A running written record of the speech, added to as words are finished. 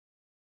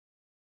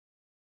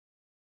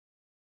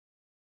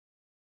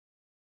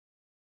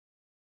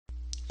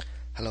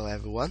Hello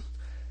everyone.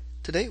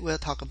 Today we'll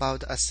talk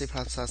about a C++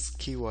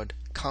 keyword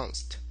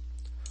const.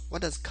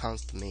 What does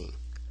const mean?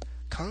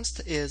 Const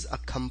is a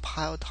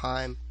compile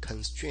time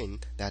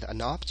constraint that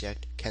an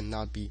object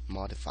cannot be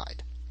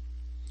modified.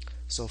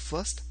 So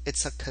first,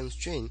 it's a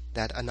constraint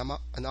that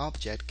an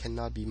object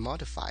cannot be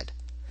modified.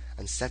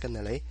 And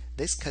secondly,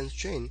 this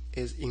constraint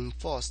is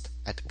enforced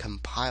at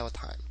compile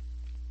time.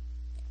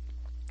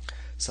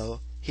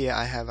 So here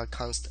I have a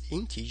const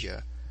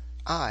integer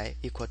I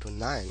equal to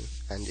 9,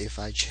 and if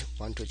I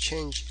want to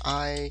change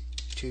I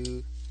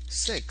to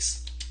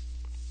 6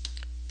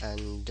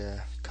 and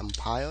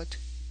compile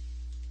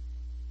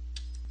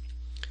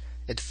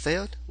it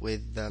failed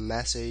with the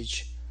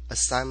message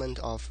assignment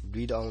of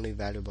read-only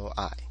variable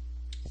I.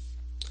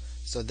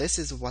 So this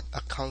is what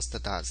a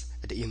const does.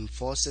 It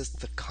enforces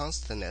the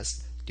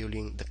constness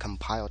during the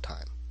compile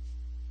time.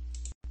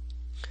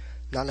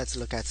 Now let's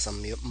look at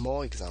some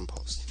more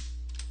examples.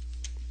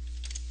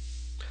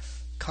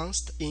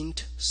 Const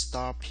int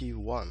star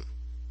p1.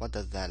 What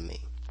does that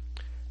mean?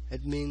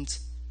 It means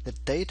the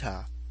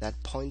data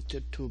that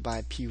pointed to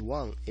by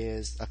p1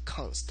 is a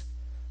const,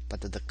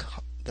 but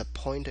the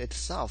point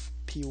itself,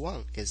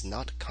 p1, is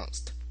not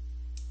const.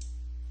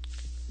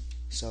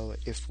 So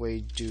if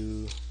we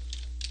do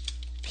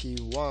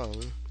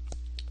p1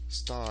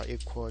 star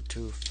equal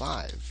to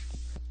 5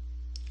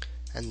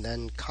 and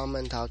then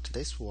comment out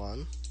this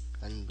one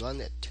and run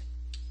it,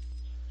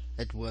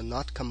 it will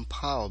not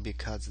compile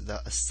because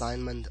the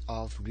assignment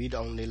of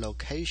read-only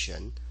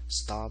location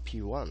star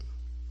p1.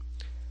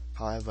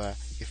 However,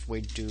 if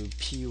we do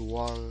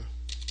p1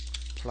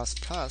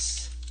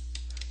 ++,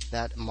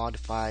 that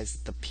modifies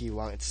the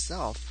p1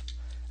 itself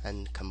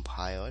and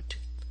compile it,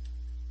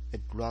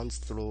 it runs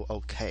through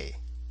OK.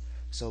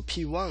 So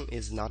p1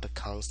 is not a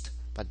const,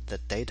 but the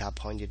data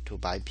pointed to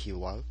by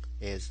p1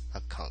 is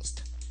a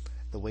const.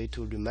 The way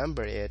to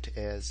remember it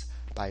is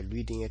by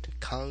reading it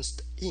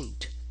const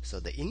int. So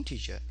the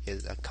integer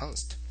is a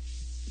const.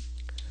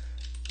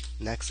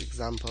 Next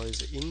example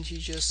is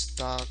integer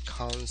star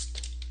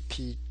const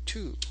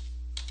p2.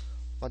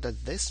 What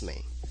does this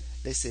mean?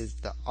 This is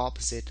the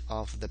opposite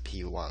of the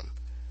p1,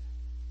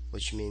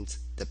 which means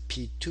the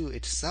p2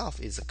 itself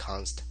is a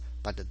const,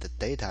 but the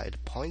data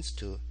it points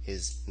to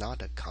is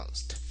not a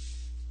const.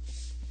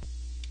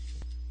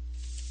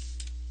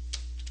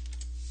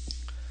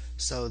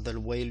 So the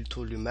way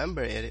to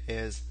remember it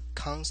is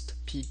const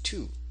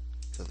p2.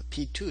 So the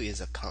p2 is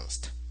a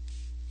const.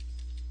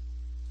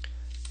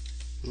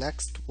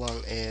 Next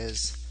one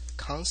is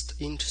const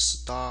int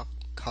star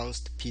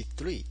const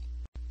p3.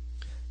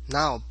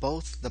 Now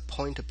both the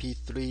pointer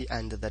p3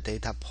 and the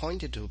data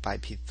pointed to by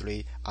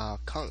p3 are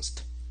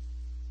const.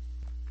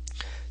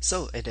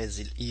 So it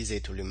is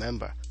easy to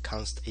remember.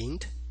 Const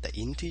int, the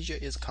integer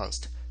is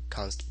const.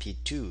 Const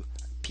p2,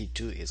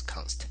 p2 is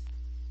const.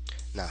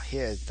 Now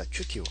here is the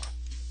tricky one.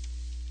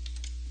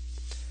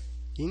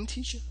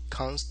 Integer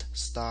const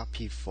star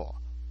p4.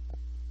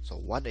 So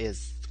what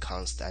is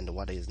const and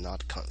what is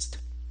not const?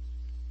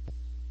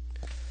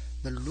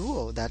 The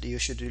rule that you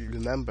should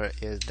remember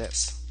is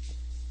this.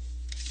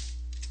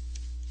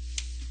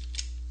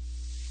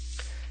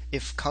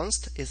 If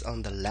const is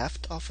on the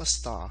left of a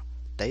star,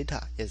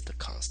 data is the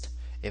const.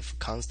 If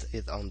const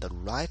is on the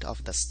right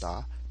of the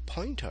star,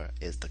 pointer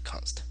is the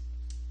const.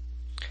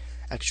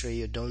 Actually,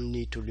 you don't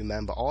need to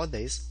remember all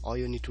this. All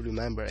you need to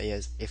remember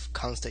is if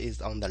const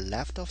is on the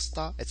left of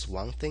star, it's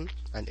one thing,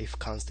 and if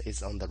const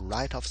is on the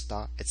right of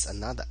star, it's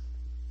another.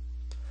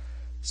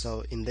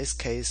 So in this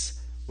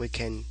case, we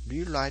can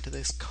rewrite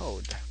this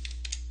code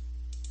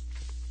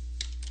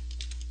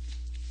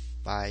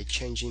by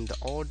changing the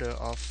order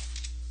of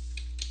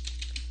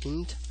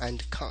int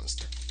and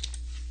const.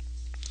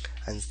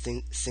 And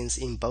since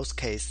in both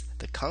cases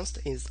the const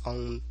is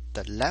on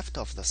the left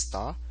of the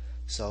star,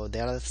 so they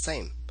are the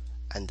same.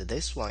 And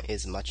this one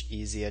is much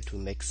easier to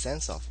make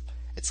sense of.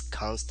 It's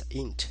const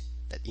int.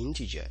 The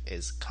integer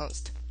is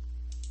const.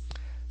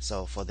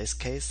 So for this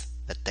case,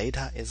 the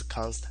data is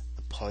const,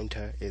 the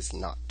pointer is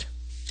not.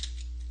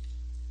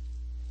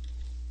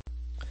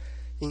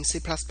 In C++,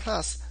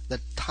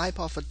 the type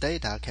of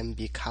data can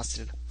be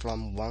casted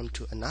from one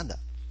to another,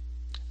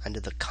 and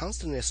the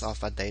constness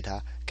of a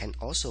data can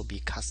also be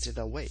casted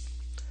away.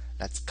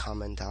 Let's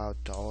comment out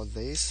all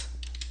this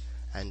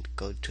and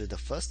go to the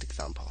first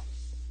example.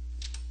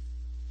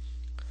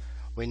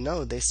 We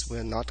know this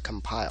will not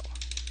compile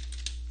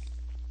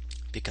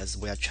because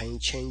we are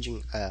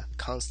changing a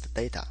const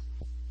data.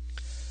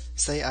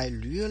 Say I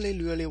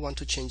really want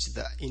to change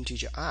the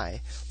integer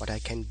I, what I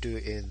can do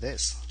is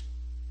this.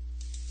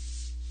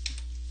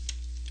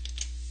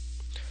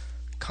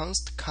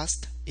 Const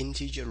cast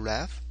integer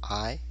ref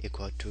I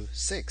equal to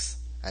 6,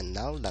 and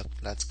now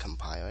let's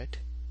compile it.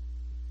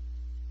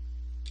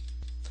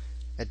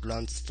 It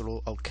runs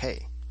through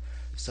OK.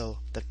 So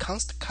the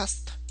const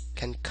cast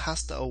can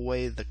cast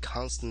away the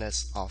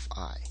constness of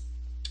I.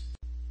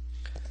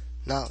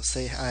 Now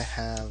say I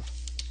have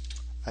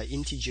an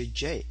integer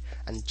j,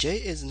 and j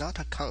is not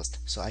a const,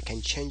 so I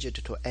can change it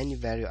to any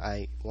value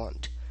I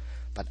want.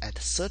 But at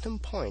a certain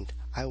point,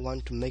 I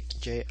want to make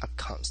j a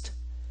const.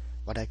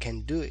 what I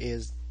can do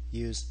is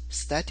use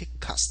static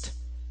const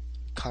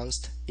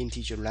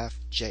integer left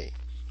j.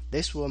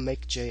 This will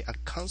make j a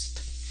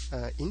const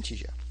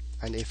integer,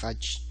 and if I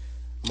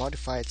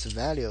modify its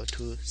value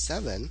to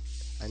 7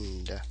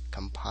 and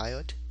compile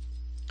it,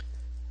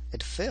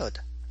 it failed,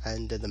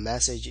 and the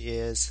message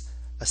is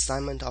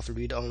assignment of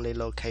read-only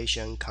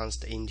location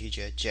const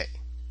integer j.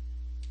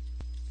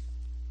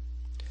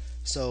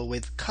 So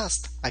with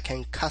const, I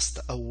can cast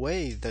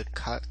away the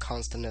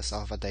constness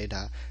of a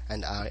data,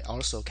 and I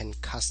also can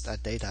cast a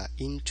data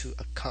into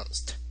a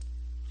const.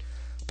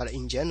 But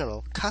in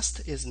general,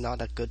 const is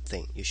not a good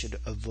thing. You should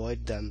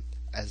avoid them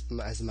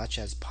as much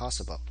as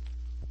possible.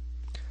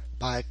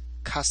 By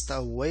cast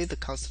away the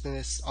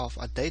constness of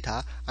a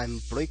data,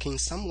 I'm breaking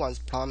someone's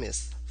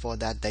promise for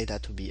that data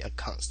to be a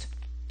const.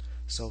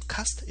 So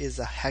const is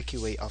a hacky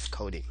way of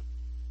coding.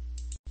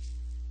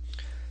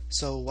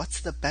 So what's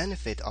the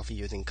benefit of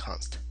using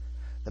const?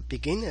 The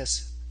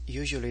beginners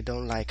usually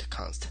don't like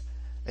const.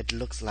 It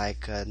looks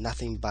like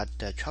nothing but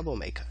a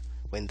troublemaker.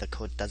 When the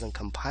code doesn't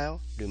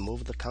compile,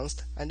 remove the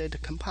const and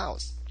it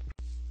compiles.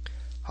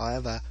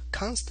 However,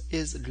 const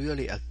is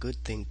really a good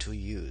thing to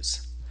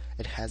use.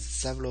 It has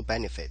several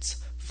benefits.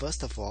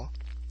 First of all,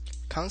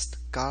 const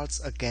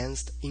guards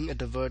against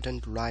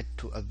inadvertent write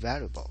to a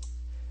variable,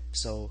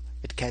 so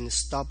it can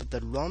stop the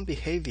wrong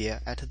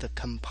behavior at the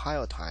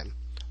compile time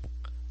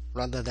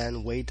rather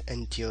than wait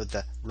until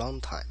the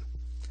runtime.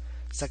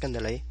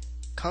 Secondly,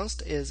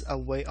 const is a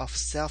way of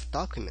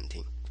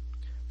self-documenting.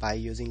 By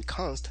using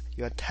const,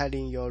 you are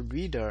telling your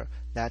reader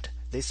that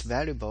this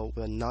variable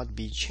will not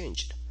be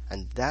changed,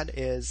 and that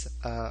is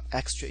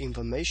extra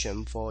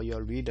information for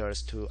your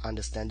readers to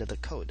understand the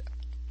code.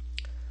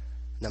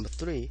 Number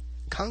 3,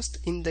 const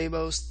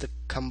enables the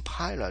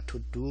compiler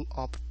to do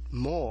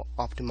more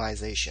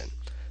optimization,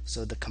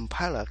 so the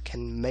compiler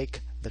can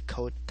make the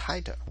code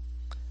tighter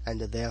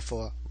and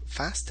therefore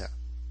faster.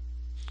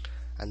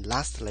 And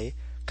lastly,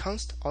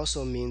 const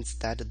also means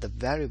that the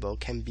variable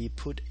can be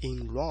put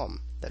in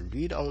ROM, the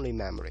read-only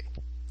memory.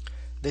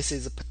 This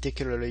is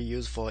particularly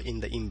useful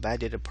in the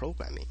embedded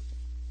programming.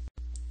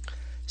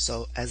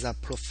 So as a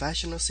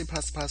professional C++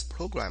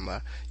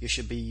 programmer, you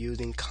should be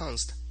using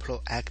const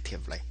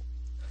proactively.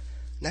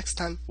 Next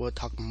time, we'll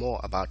talk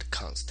more about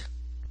const.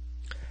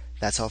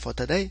 That's all for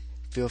today.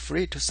 Feel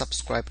free to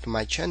subscribe to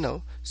my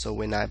channel, so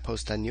when I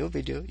post a new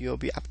video, you'll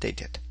be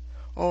updated.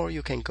 Or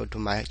you can go to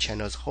my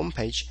channel's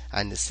homepage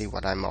and see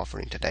what I'm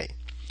offering today.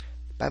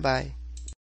 Bye bye.